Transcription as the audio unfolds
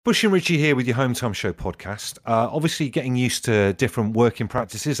Bush and Richie here with your Home Time Show podcast. Obviously getting used to different working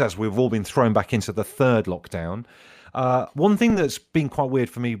practices as we've all been thrown back into the third lockdown. One thing that's been quite weird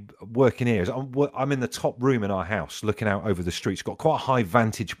for me working here is I'm in the top room in our house looking out over the street. It's got quite a high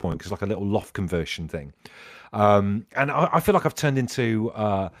vantage point because it's like a little loft conversion thing. And I feel like I've turned into...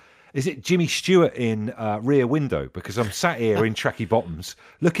 is it Jimmy Stewart in Rear Window? Because I'm sat here in tracky bottoms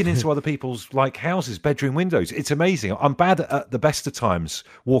looking into other people's houses, bedroom windows. It's amazing. I'm bad at the best of times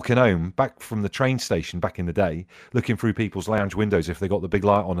walking home back from the train station back in the day, looking through people's lounge windows if they got the big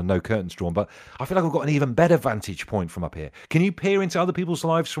light on and no curtains drawn. But I feel like I've got an even better vantage point from up here. Can you peer into other people's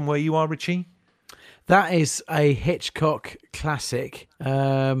lives from where you are, Richie? That is a Hitchcock classic.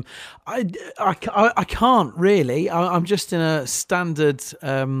 I can't really. I'm just in a standard,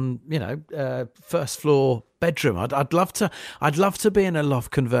 first floor bedroom. I'd love to be in a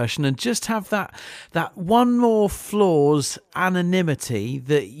loft conversion and just have that one more floor's anonymity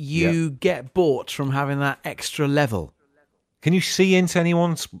that you get bought from having that extra level. Can you see into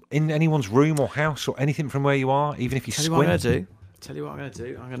anyone's room or house or anything from where you are, even if you squint? Tell you what I'm going to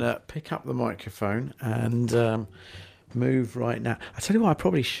do. I'm going to pick up the microphone and move right now. I tell you what I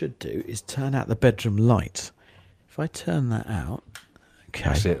probably should do is turn out the bedroom light. If I turn that out,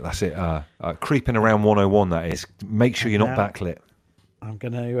 okay. That's it. Creeping around 101, that is. Make sure you're not backlit. I'm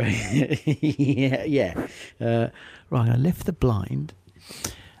going to, yeah. Right, I'm going to lift the blind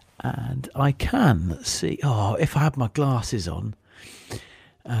and I can see, if I had my glasses on,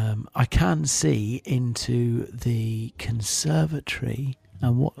 I can see into the conservatory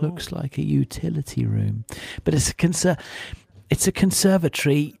and what looks like a utility room, but it's a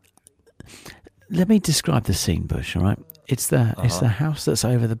conservatory. Let me describe the scene, Bush. All right, it's the house that's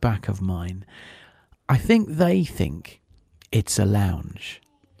over the back of mine. I think they think it's a lounge.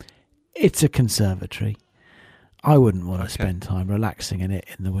 It's a conservatory. I wouldn't want to spend time relaxing in it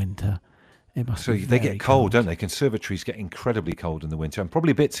in the winter. So they get cold, don't they? Conservatories get incredibly cold in the winter and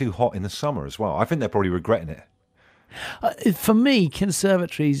probably a bit too hot in the summer as well. I think they're probably regretting it. For me,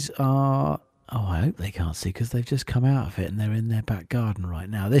 conservatories are... I hope they can't see because they've just come out of it and they're in their back garden right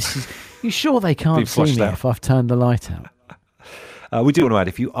now. You sure they can't see me if I've turned the light out? We do want to add,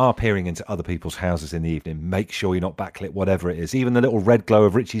 if you are peering into other people's houses in the evening, make sure you're not backlit, whatever it is. Even the little red glow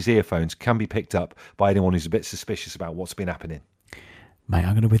of Richie's earphones can be picked up by anyone who's a bit suspicious about what's been happening. Mate,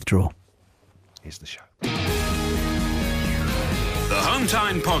 I'm going to withdraw. Here's the show. The Home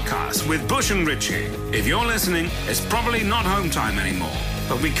Time Podcast with Bush and Richie. If you're listening, it's probably not Home Time anymore,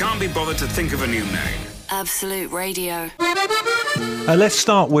 but we can't be bothered to think of a new name. Absolute Radio. Let's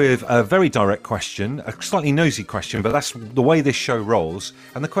start with a very direct question, a slightly nosy question, but that's the way this show rolls.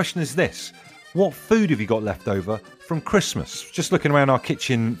 And the question is this. What food have you got left over from Christmas? Just looking around our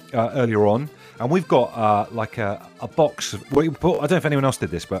kitchen earlier on, and we've got a box of... I don't know if anyone else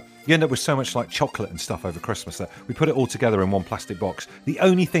did this, but you end up with so much chocolate and stuff over Christmas that we put it all together in one plastic box. The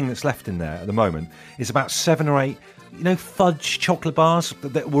only thing that's left in there at the moment is about 7 or 8, fudge chocolate bars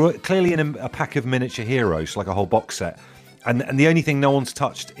that were clearly in a pack of miniature heroes, like a whole box set. And the only thing no one's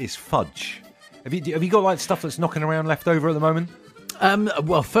touched is fudge. Have you got stuff that's knocking around left over at the moment?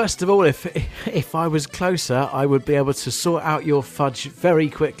 Well, first of all, if I was closer, I would be able to sort out your fudge very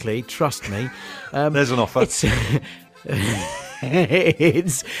quickly. Trust me. There's an offer.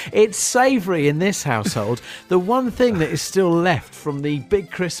 It's savoury in this household. The one thing that is still left from the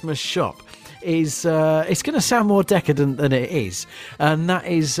big Christmas shop is it's going to sound more decadent than it is, and that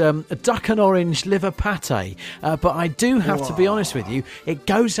is a duck and orange liver pate. But I do have to be honest with you, it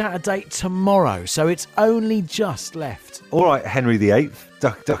goes out of date tomorrow, so it's only just left. All right, Henry VIII,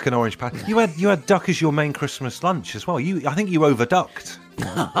 duck and orange pate. You had duck as your main Christmas lunch as well. I think you overducked.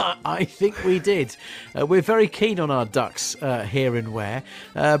 I think we did. We're very keen on our ducks here in Ware.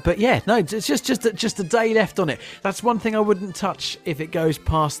 But yeah, no, it's just a day left on it. That's one thing I wouldn't touch if it goes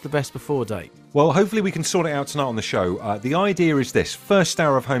past the best before date. Well, hopefully we can sort it out tonight on the show. The idea is this. First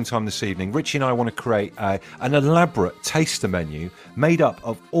hour of Home Time this evening, Richie and I want to create an elaborate taster menu made up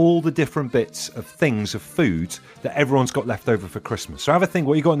of all the different bits of things, of foods that everyone's got left over for Christmas. So have a think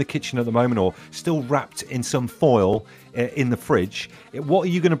what you got in the kitchen at the moment or still wrapped in some foil in the fridge. What are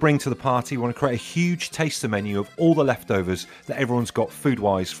you going to bring to the party? We want to create a huge taster menu of all the leftovers that everyone's got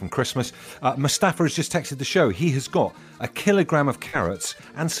food-wise from Christmas. Mustafa has just texted the show. He has got 1 kilogram of carrots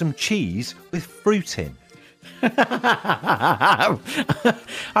and some cheese with fruit in. I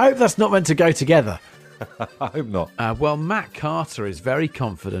hope that's not meant to go together. I hope not. Well, Matt Carter is very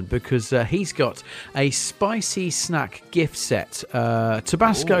confident because he's got a spicy snack gift set,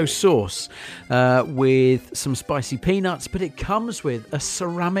 Tabasco sauce with some spicy peanuts, but it comes with a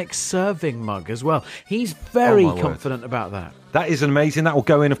ceramic serving mug as well. He's very confident about that. That is amazing. That will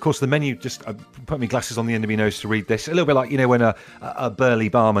go in, of course, the menu. Just put my glasses on the end of my nose to read this. A little bit like, when a burly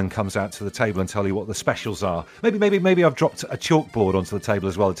barman comes out to the table and tell you what the specials are. Maybe I've dropped a chalkboard onto the table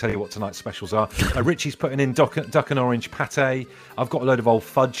as well to tell you what tonight's specials are. Richie's putting in duck and orange pate. I've got a load of old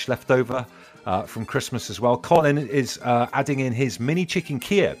fudge left over from Christmas as well. Colin is adding in his mini chicken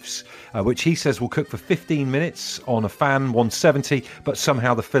Kievs, which he says will cook for 15 minutes on a fan 170, but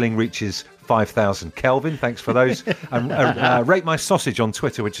somehow the filling reaches 5,000 Kelvin. Thanks for those. And Rate My Sausage on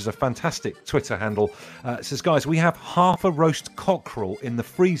Twitter, which is a fantastic Twitter handle, says, guys, we have half a roast cockerel in the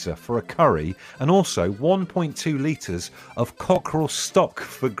freezer for a curry and also 1.2 litres of cockerel stock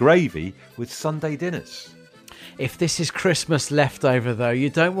for gravy with Sunday dinners. If this is Christmas leftover, though, you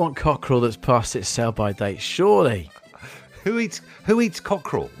don't want cockerel that's past its sell-by date, surely. Who eats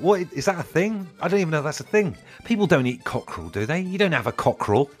cockerel? What is that a thing? I don't even know if that's a thing. People don't eat cockerel, do they? You don't have a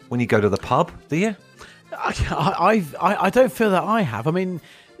cockerel when you go to the pub, do you? I don't feel that I have. I mean,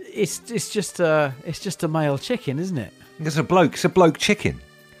 it's just a male chicken, isn't it? It's a bloke chicken.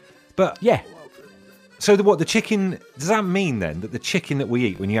 But yeah. So the chicken, does that mean then that the chicken that we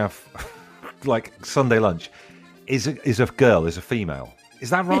eat when you have like Sunday lunch is a girl, is a female?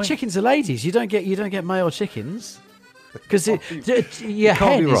 Is that right? Yeah, chickens are ladies. You don't get male chickens. Because your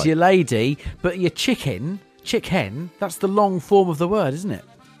hen is your lady, but your chick hen, that's the long form of the word, isn't it?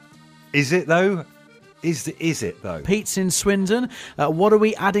 Is it though? Is it though? Pete's in Swindon. What are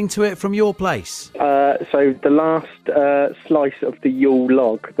we adding to it from your place? So the last slice of the Yule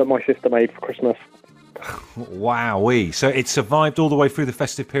log that my sister made for Christmas. Wowee. So it survived all the way through the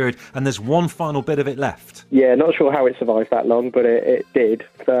festive period and there's one final bit of it left. Yeah, not sure how it survived that long, but it did.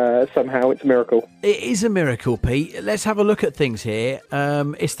 Somehow it's a miracle. It is a miracle, Pete. Let's have a look at things here.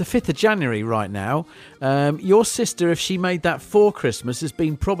 It's the 5th of January right now. Your sister, if she made that for Christmas, has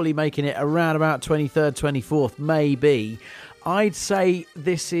been probably making it around about 23rd, 24th, maybe. I'd say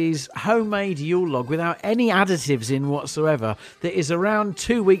this is homemade Yule log without any additives in whatsoever that is around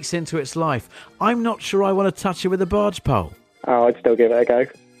 2 weeks into its life. I'm not sure I want to touch it with a barge pole. Oh, I'd still give it a go.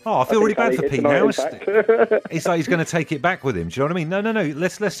 Oh, I feel really bad for Pete now. It's like he's going to take it back with him. Do you know what I mean? No.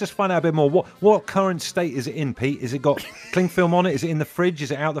 Let's just find out a bit more. What current state is it in, Pete? Is it got cling film on it? Is it in the fridge?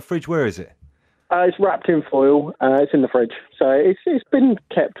 Is it out the fridge? Where is it? It's wrapped in foil. It's in the fridge. So it's been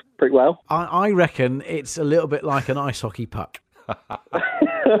kept pretty well. I reckon it's a little bit like an ice hockey puck. I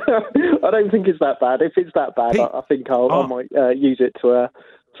don't think it's that bad. If it's that bad, Pete, I think I might use it to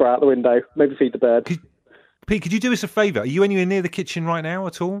throw out the window. Maybe feed the bird. Pete, could you do us a favour? Are you anywhere near the kitchen right now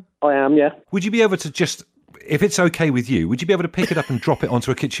at all? I am, yeah. Would you be able to just, if it's okay with you, would you be able to pick it up and drop it onto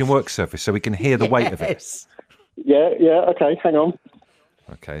a kitchen work surface so we can hear the weight of it? Yeah, okay, hang on.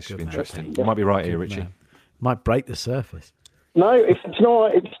 Okay, this should be interesting. You might be right here, Richie. Might break the surface. No, it's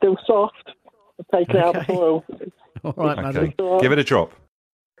not. It's still soft. I've taken it out the foil. All right, okay. Give it a drop.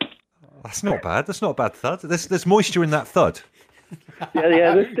 That's not bad. That's not a bad thud. There's moisture in that thud.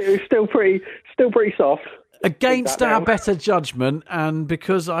 Yeah. It's still pretty soft. Against our better judgment, and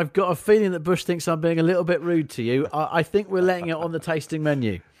because I've got a feeling that Bush thinks I'm being a little bit rude to you, I think we're letting it on the tasting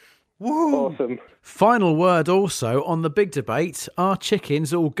menu. Woo. Awesome. Final word also on the big debate: are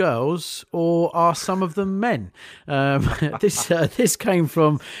chickens all girls or are some of them men? This came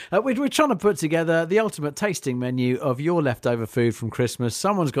from we're trying to put together the ultimate tasting menu of your leftover food from Christmas.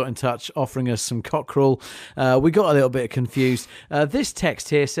 Someone's got in touch offering us some cockerel. We got a little bit confused. This text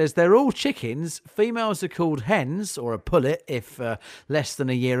here says they're all chickens. Females are called hens or a pullet if less than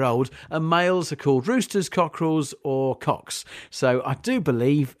a year old, and males are called roosters, cockerels, or cocks. So I do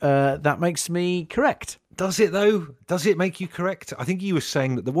believe that makes me correct. Does it though? Does it make you correct? I think you were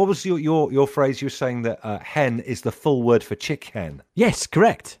saying that. What was your phrase? You were saying that hen is the full word for chick hen. Yes,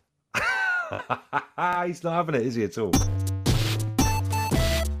 correct. He's not having it, is he at all?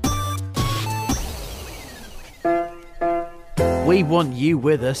 We want you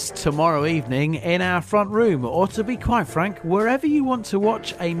with us tomorrow evening in our front room, or to be quite frank, wherever you want to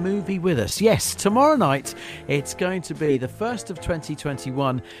watch a movie with us. Yes, tomorrow night it's going to be the first of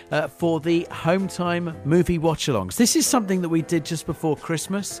 2021 for the Home Time movie watch-alongs. This is something that we did just before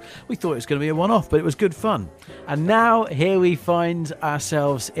Christmas. We thought it was going to be a one-off, but it was good fun. And now here we find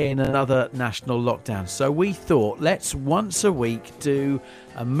ourselves in another national lockdown. So we thought, let's once a week do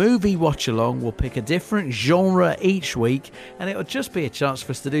a movie watch-along. We'll pick a different genre each week, and it'll just be a chance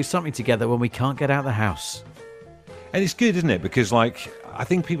for us to do something together when we can't get out of the house. And it's good, isn't it? Because, like, I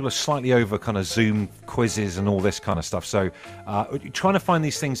think people are slightly over kind of Zoom quizzes and all this kind of stuff. So trying to find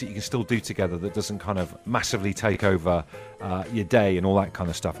these things that you can still do together that doesn't kind of massively take over your day and all that kind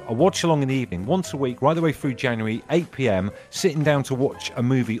of stuff. A watch along in the evening, once a week, right the way through January, 8 p.m, sitting down to watch a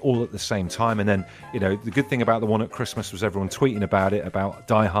movie all at the same time. And then, the good thing about the one at Christmas was everyone tweeting about it, about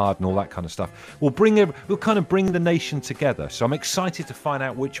Die Hard and all that kind of stuff. We'll kind of bring the nation together. So I'm excited to find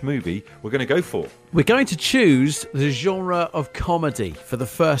out which movie we're going to go for. We're going to choose the genre of comedy for the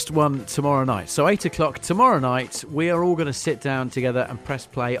first one tomorrow night. So 8 o'clock tomorrow night, we are all going to sit down together and press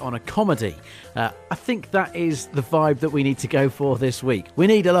play on a comedy. I think that is the vibe that we need to go for this week. We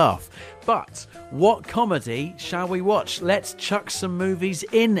need a laugh. But what comedy shall we watch? Let's chuck some movies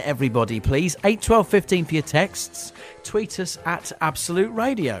in, everybody, please. 8, 12, 15 for your texts. Tweet us at Absolute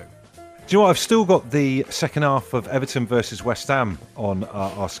Radio. Do you know what? I've still got the second half of Everton versus West Ham on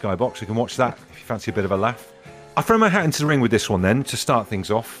our Skybox. You can watch that if you fancy a bit of a laugh. I throw my hat into the ring with this one then, to start things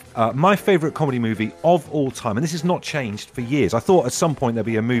off. My favourite comedy movie of all time, and this has not changed for years. I thought at some point there'd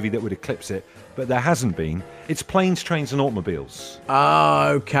be a movie that would eclipse it, but there hasn't been. It's Planes, Trains and Automobiles.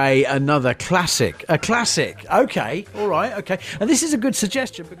 Okay, another classic. A classic. Okay, all right, okay. And this is a good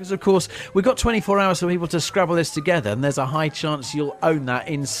suggestion because, of course, we've got 24 hours for people to scrabble this together, and there's a high chance you'll own that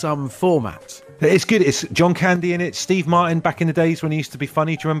in some format. It's good. It's John Candy in it, Steve Martin back in the days when he used to be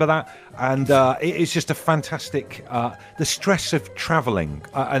funny. Do you remember that? And it's just a fantastic... the stress of travelling.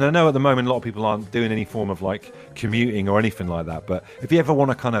 And I know at the moment a lot of people aren't doing any form of like commuting or anything like that. But if you ever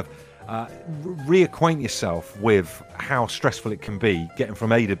want to kind of reacquaint yourself with how stressful it can be getting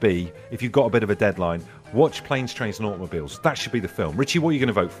from A to B, if you've got a bit of a deadline, watch Planes, Trains and Automobiles. That should be the film. Richie, what are you going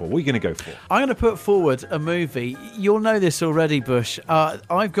to vote for? What are you going to go for? I'm going to put forward a movie. You'll know this already, Bush.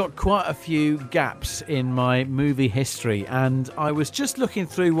 I've got quite a few gaps in my movie history, and I was just looking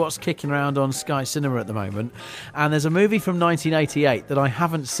through what's kicking around on Sky Cinema at the moment, and there's a movie from 1988 that I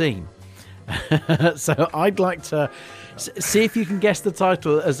haven't seen. So I'd like to see if you can guess the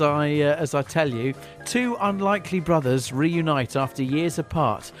title as I tell you. Two unlikely brothers reunite after years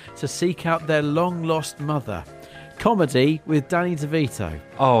apart to seek out their long-lost mother. Comedy with Danny DeVito.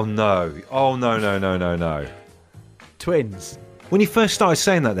 Oh, no. Oh, no. Twins. When you first started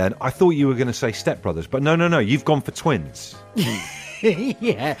saying that then, I thought you were going to say Step Brothers, but no. You've gone for twins.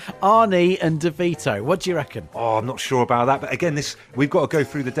 Yeah, Arnie and DeVito. What do you reckon? Oh, I'm not sure about that. But again, we've got to go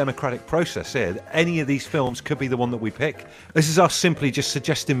through the democratic process here. Any of these films could be the one that we pick. This is us simply just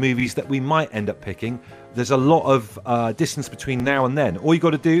suggesting movies that we might end up picking. There's a lot of distance between now and then. All you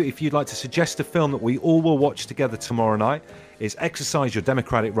got to do, if you'd like to suggest a film that we all will watch together tomorrow night, is exercise your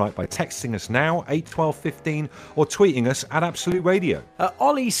democratic right by texting us now, 8, 12, 15, or tweeting us at Absolute Radio.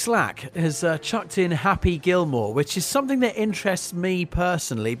 Ollie Slack has chucked in Happy Gilmore, which is something that interests me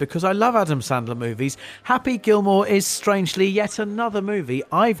personally because I love Adam Sandler movies. Happy Gilmore is strangely yet another movie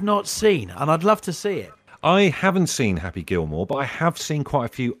I've not seen, and I'd love to see it. I haven't seen Happy Gilmore, but I have seen quite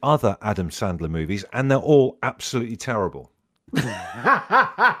a few other Adam Sandler movies, and they're all absolutely terrible. So I'm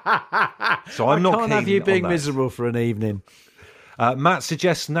not keen on that. I can't have you being miserable for an evening. Matt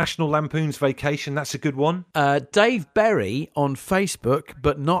suggests National Lampoon's Vacation. That's a good one. Dave Berry on Facebook,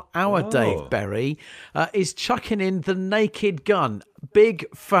 but not our Dave Berry, is chucking in The Naked Gun. Big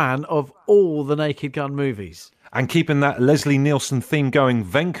fan of all the Naked Gun movies. And keeping that Leslie Nielsen theme going,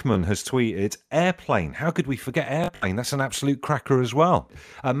 Venkman has tweeted Airplane. How could we forget Airplane? That's an absolute cracker as well.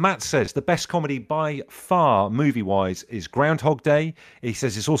 Matt says the best comedy by far, movie-wise, is Groundhog Day. He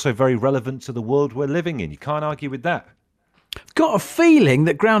says it's also very relevant to the world we're living in. You can't argue with that. I've got a feeling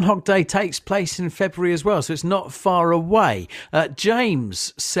that Groundhog Day takes place in February as well, so it's not far away.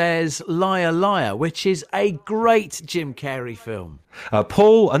 James says Liar Liar, which is a great Jim Carrey film.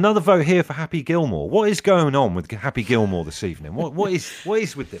 Paul, another vote here for Happy Gilmore. What is going on with Happy Gilmore this evening? What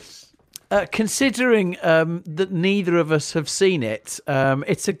is with this? Considering that neither of us have seen it,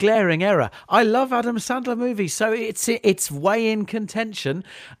 it's a glaring error. I love Adam Sandler movies, so it's way in contention.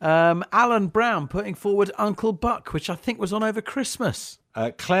 Alan Brown putting forward Uncle Buck, which I think was on over Christmas.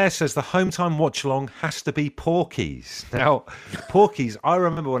 Claire says the home time watch-along has to be Porky's. Now, Porky's, I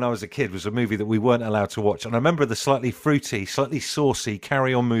remember when I was a kid, was a movie that we weren't allowed to watch. And I remember the slightly fruity, slightly saucy,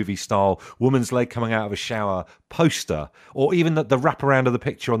 carry-on movie style, woman's leg coming out of a shower poster, or even the wraparound of the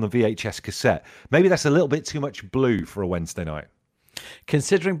picture on the VHS cassette. Maybe that's a little bit too much blue for a Wednesday night.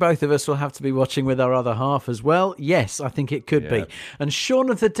 Considering both of us will have to be watching with our other half as well, yes, I think it could be. And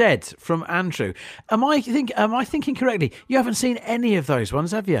Shaun of the Dead from Andrew. Am I thinking correctly? You haven't seen any of those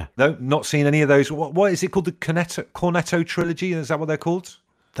ones, have you? No, not seen any of those. What is it called? The Cornetto trilogy? Is that what they're called?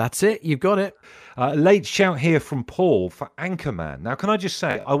 That's it. You've got it. Late shout here from Paul for Anchorman. Now, can I just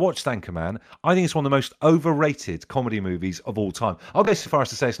say, I watched Anchorman. I think it's one of the most overrated comedy movies of all time. I'll go so far as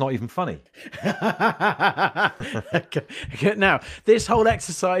to say it's not even funny. Now, this whole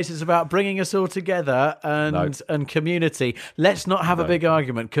exercise is about bringing us all together and community. Let's not have a big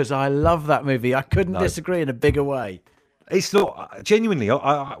argument, because I love that movie. I couldn't disagree in a bigger way. It's not, genuinely,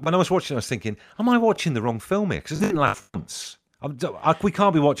 when I was watching, I was thinking, am I watching the wrong film here? Because I didn't laugh once. We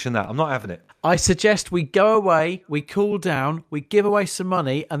can't be watching that. I'm not having it. I suggest we go away, we cool down, we give away some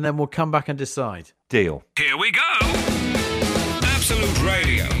money, and then we'll come back and decide. Deal. Here we go. Absolute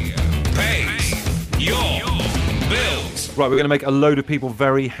Radio pays your bills. Right, we're going to make a load of people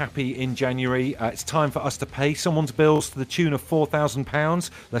very happy in January. It's time for us to pay someone's bills to the tune of £4,000.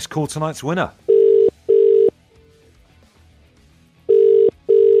 Let's call tonight's winner.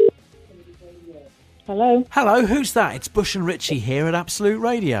 Hello. Hello, who's that? It's Bush and Richie here at Absolute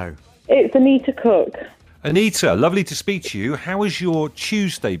Radio. It's Anita Cook. Anita, lovely to speak to you. How has your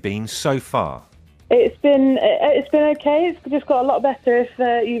Tuesday been so far? It's been okay. It's just got a lot better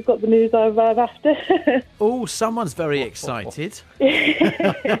if you've got the news I've after. Oh, someone's very excited. We're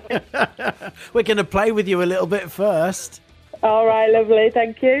going to play with you a little bit first. All right, lovely.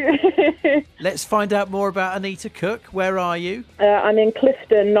 Thank you. Let's find out more about Anita Cook. Where are you? I'm in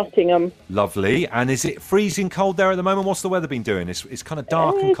Clifton, Nottingham. Lovely. And is it freezing cold there at the moment? What's the weather been doing? It's kind of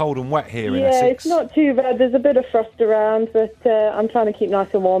dark and cold and wet here in Essex. Yeah, it's not too bad. There's a bit of frost around, but I'm trying to keep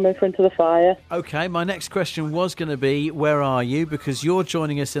nice and warm in front of the fire. Okay, my next question was going to be, where are you? Because you're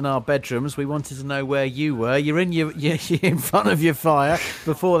joining us in our bedrooms. We wanted to know where you were. You're in you're in front of your fire.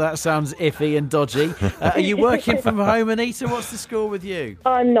 Before that sounds iffy and dodgy. Are you working from home, Anita? What's the score with you?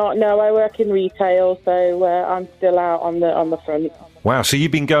 I'm not. No, I work in retail, so I'm still out on the front. Wow, so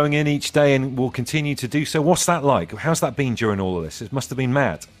you've been going in each day and will continue to do so. What's that like? How's that been during all of this? It must have been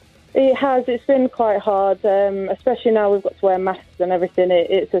mad. It has. It's been quite hard, especially now we've got to wear masks and everything.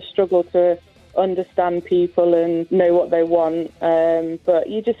 It's a struggle to understand people and know what they want, but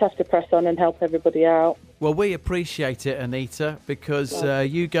you just have to press on and help everybody out. Well, we appreciate it, Anita, because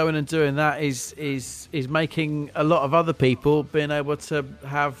you going and doing that is making a lot of other people being able to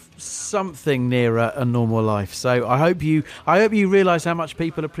have something nearer a normal life. So I hope you realise how much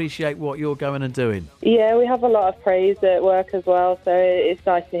people appreciate what you're going and doing. Yeah, we have a lot of praise at work as well, so it's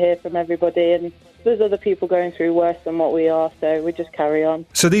nice to hear from everybody, and there's other people going through worse than what we are, so we just carry on.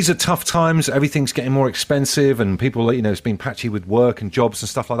 So these are tough times. Everything's getting more expensive, and people, it's been patchy with work and jobs and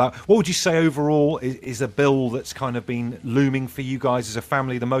stuff like that. What would you say overall is a bill that's kind of been looming for you guys as a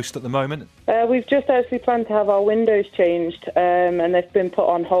family the most at the moment? We've just actually planned to have our windows changed, and they've been put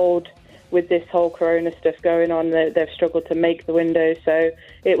on hold with this whole corona stuff going on. They've struggled to make the windows, so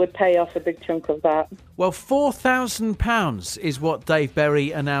it would pay off a big chunk of that. Well, £4,000 is what Dave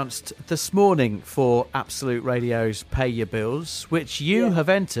Berry announced this morning for Absolute Radio's Pay Your Bills, which you have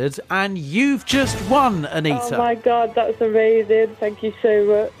entered, and you've just won, Anita. Oh my God, that's amazing. Thank you so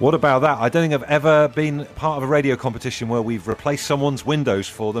much. What about that? I don't think I've ever been part of a radio competition where we've replaced someone's windows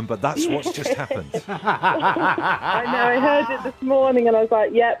for them, but that's what's just happened. I know, I heard it this morning and I was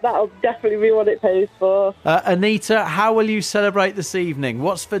like, yep, that'll definitely be what it pays for. Anita, how will you celebrate this evening?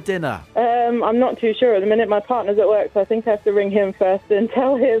 What's for dinner? I'm not too sure at the minute. My partner's at work, so I think I have to ring him first and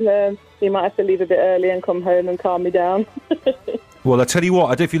tell him he might have to leave a bit early and come home and calm me down. Well, I tell you what, I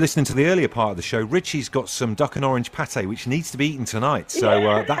don't know if you're listening to the earlier part of the show, Richie's got some duck and orange pate, which needs to be eaten tonight,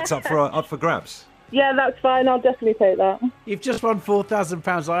 so that's up for grabs. Yeah, that's fine. I'll definitely take that. You've just won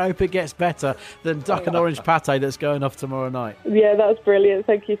 £4,000. I hope it gets better than duck and orange pate that's going off tomorrow night. Yeah, that's brilliant.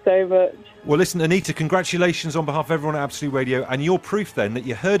 Thank you so much. Well, listen, Anita, congratulations on behalf of everyone at Absolute Radio. And your proof then that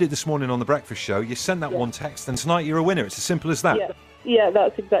you heard it this morning on The Breakfast Show, you sent that one text, and tonight you're a winner. It's as simple as that. Yeah,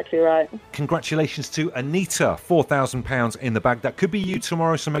 that's exactly right. Congratulations to Anita, £4,000 in the bag. That could be you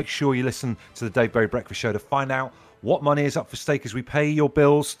tomorrow, so make sure you listen to the Dave Berry Breakfast Show to find out what money is up for stake as we pay your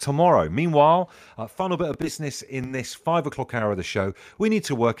bills tomorrow. Meanwhile, final bit of business in this 5 o'clock hour of the show. We need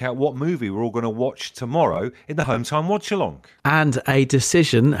to work out what movie we're all going to watch tomorrow in the Home Time Watch Along. And a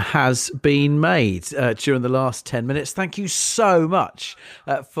decision has been made during the last 10 minutes. Thank you so much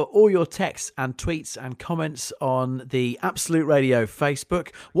for all your texts and tweets and comments on the Absolute Radio Facebook.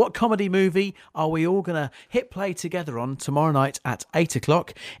 What comedy movie are we all going to hit play together on tomorrow night at 8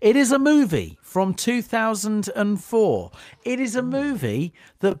 o'clock? It is a movie from 2004. It is a movie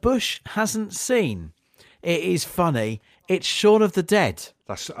that Bush hasn't seen. It is funny. It's Shaun of the Dead.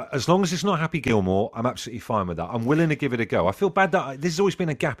 That's as long as it's not Happy Gilmore, I'm absolutely fine with that. I'm willing to give it a go. I feel bad that this has always been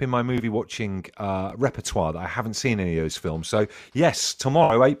a gap in my movie watching repertoire that I haven't seen any of those films. So yes,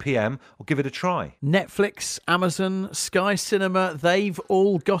 tomorrow 8 p.m. I'll give it a try. Netflix, Amazon, Sky Cinema, they've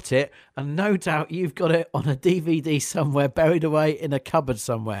all got it, and no doubt you've got it on a DVD somewhere, buried away in a cupboard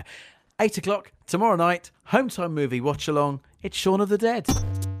somewhere. 8 o'clock tomorrow night, Home Time Movie Watch Along. It's Shaun of the Dead.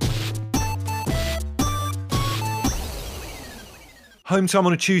 Home time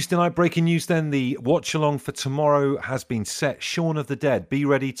on a Tuesday night. Breaking news then. The watch along for tomorrow has been set. Shaun of the Dead. Be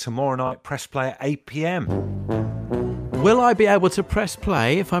ready tomorrow night. Press play at 8 p.m. Will I be able to press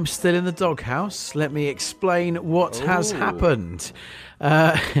play if I'm still in the doghouse? Let me explain what has happened.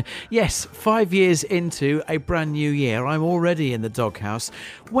 Yes, 5 years into a brand new year, I'm already in the doghouse.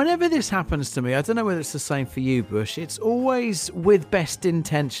 Whenever this happens to me, I don't know whether it's the same for you, Bush, it's always with best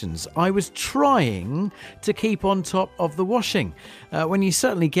intentions. I was trying to keep on top of the washing. When you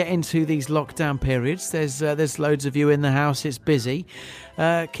certainly get into these lockdown periods, there's loads of you in the house, it's busy.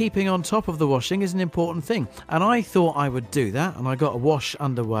 Keeping on top of the washing is an important thing. And I thought I would do that, and I got a wash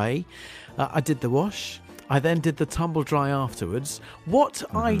underway. I did the wash. I then did the tumble dry afterwards. What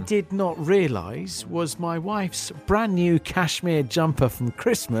I did not realise was my wife's brand new cashmere jumper from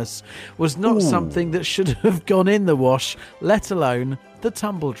Christmas was not something that should have gone in the wash, let alone the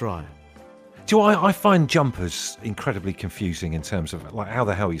tumble dryer. Do you know, I find jumpers incredibly confusing in terms of like how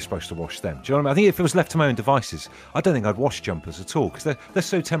the hell are you supposed to wash them? Do you know what I mean? I think if it was left to my own devices, I don't think I'd wash jumpers at all because they're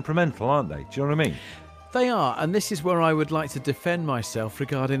so temperamental, aren't they? Do you know what I mean? They are, and this is where I would like to defend myself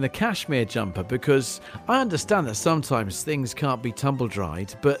regarding the cashmere jumper, because I understand that sometimes things can't be tumble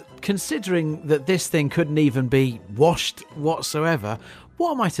dried, but considering that this thing couldn't even be washed whatsoever,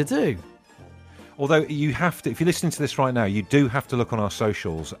 what am I to do? Although you have to, if you're listening to this right now, you do have to look on our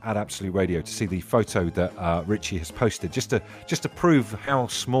socials at Absolute Radio to see the photo that Richie has posted, just to prove how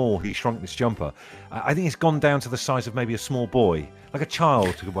small he shrunk this jumper. I think it's gone down to the size of maybe a small boy, like a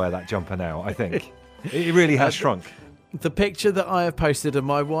child could wear that jumper now, I think. It really has shrunk. The picture that I have posted of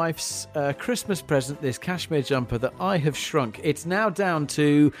my wife's Christmas present, this cashmere jumper that I have shrunk, it's now down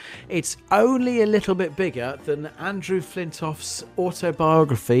to, it's only a little bit bigger than Andrew Flintoff's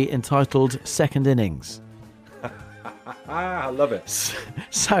autobiography entitled Second Innings. I love it.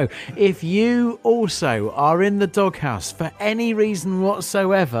 So, if you also are in the doghouse for any reason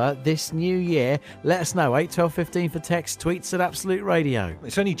whatsoever this new year, let us know. 8 12 15 for text, tweets at Absolute Radio.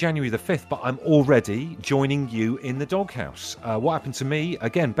 It's only January the 5th, but I'm already joining you in the doghouse. What happened to me?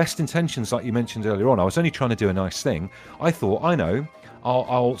 Again, best intentions, like you mentioned earlier on. I was only trying to do a nice thing. I thought, I know,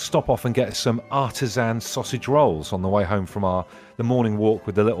 I'll stop off and get some artisan sausage rolls on the way home from the morning walk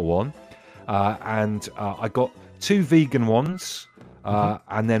with the little one. And I got 2 vegan ones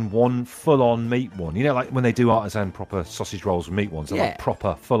and then 1 full-on meat one. You know, like when they do artisan proper sausage rolls with meat ones, they're like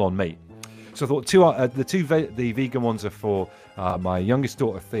proper full-on meat. So I thought the vegan ones are for my youngest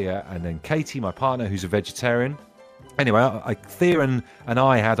daughter Thea, and then Katie, my partner, who's a vegetarian. Anyway, Thea and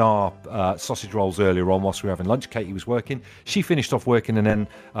I had our sausage rolls earlier on whilst we were having lunch. Katie was working. She finished off working and then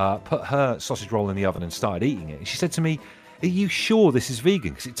put her sausage roll in the oven and started eating it. And she said to me, "Are you sure this is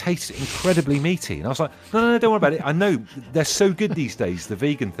vegan? Because it tastes incredibly meaty." And I was like, no, don't worry about it. I know they're so good these days, the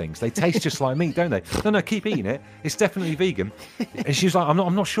vegan things. They taste just like meat, don't they? No, keep eating it. It's definitely vegan. And she was like,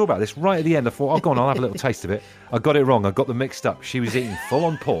 I'm not sure about this. Right at the end, I thought, oh, go on, I'll have a little taste of it. I got it wrong. I got them mixed up. She was eating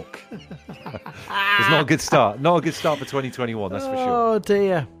full-on pork. It's not a good start. Not a good start for 2021, that's for sure. Oh,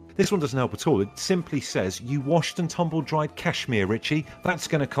 dear. This one doesn't help at all. It simply says, you washed and tumble-dried cashmere, Richie. That's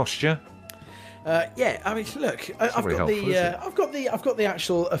going to cost you. Yeah, I mean, look, I've got the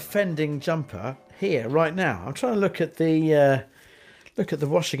actual offending jumper here right now. I'm trying to look at the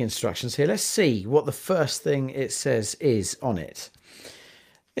washing instructions here. Let's see what the first thing it says is on it.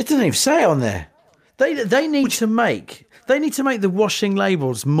 It doesn't even say it on there. They need to make the washing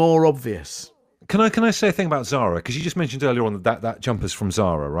labels more obvious. Can I say a thing about Zara? Because you just mentioned earlier on that jumper's from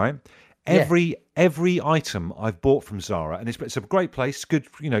Zara, right? Every item I've bought from Zara, and it's a great place, good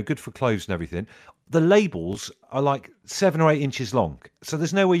for clothes and everything. The labels are like 7 or 8 inches long, so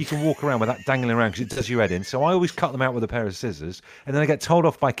there's no way you can walk around with that dangling around because it does your head in. So I always cut them out with a pair of scissors, and then I get told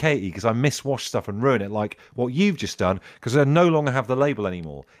off by Katie because I miswash stuff and ruin it, like what you've just done, because I no longer have the label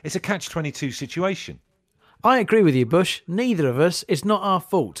anymore. It's a catch-22 situation. I agree with you, Bush. Neither of us. It's not our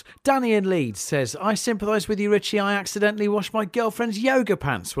fault. Danny in Leeds says, I sympathise with you, Richie. I accidentally washed my girlfriend's yoga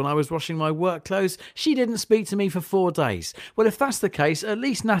pants when I was washing my work clothes. She didn't speak to me for 4 days. Well, if that's the case, at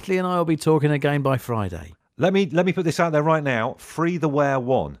least Natalie and I will be talking again by Friday. Let me put this out there right now. Free the wear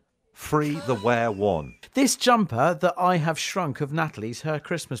one. Free the wear one. This jumper that I have shrunk of Natalie's, her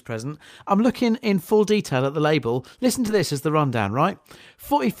Christmas present, I'm looking in full detail at the label. Listen to this as the rundown, right?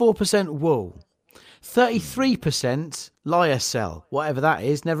 44% wool, 33% lyocell, whatever that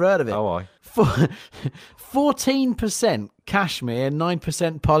is, never heard of it. Oh, 14% cashmere,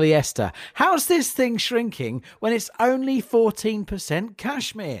 9% polyester. How's this thing shrinking when it's only 14%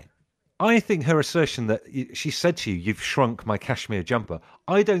 cashmere? I think her assertion that she said to you, "You've shrunk my cashmere jumper,"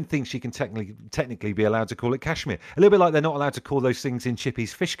 I don't think she can technically be allowed to call it cashmere. A little bit like they're not allowed to call those things in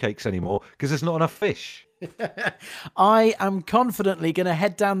Chippy's fish cakes anymore because there's not enough fish. I am confidently going to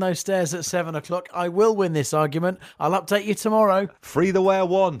head down those stairs at 7 o'clock. I will win this argument. I'll update you tomorrow. Free the wear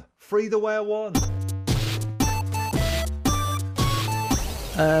one. Free the wear one.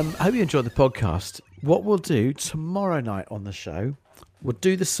 I hope you enjoyed the podcast. What we'll do tomorrow night on the show, we'll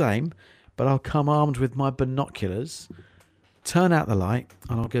do the same, but I'll come armed with my binoculars, turn out the light,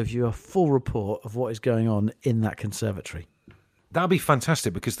 and I'll give you a full report of what is going on in that conservatory. That'd be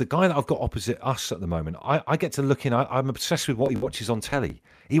fantastic because the guy that I've got opposite us at the moment, I get to look in. I'm obsessed with what he watches on telly.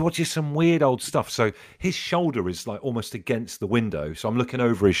 He watches some weird old stuff. So his shoulder is like almost against the window. So I'm looking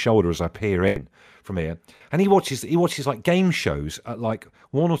over his shoulder as I peer in from here. And he watches like game shows at like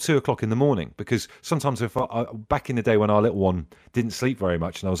 1 or 2 o'clock in the morning. Because sometimes back in the day when our little one didn't sleep very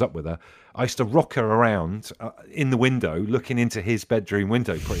much and I was up with her, I used to rock her around in the window, looking into his bedroom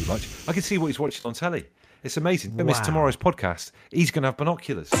window pretty much. I can see what he's watching on telly. It's amazing. Don't miss tomorrow's podcast. He's going to have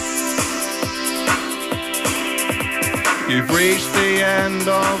binoculars. You've reached the end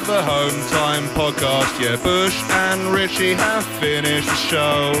of the Home Time podcast. Yeah, Bush and Richie have finished the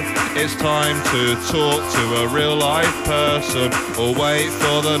show. It's time to talk to a real life person or wait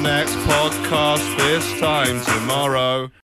for the next podcast this time tomorrow.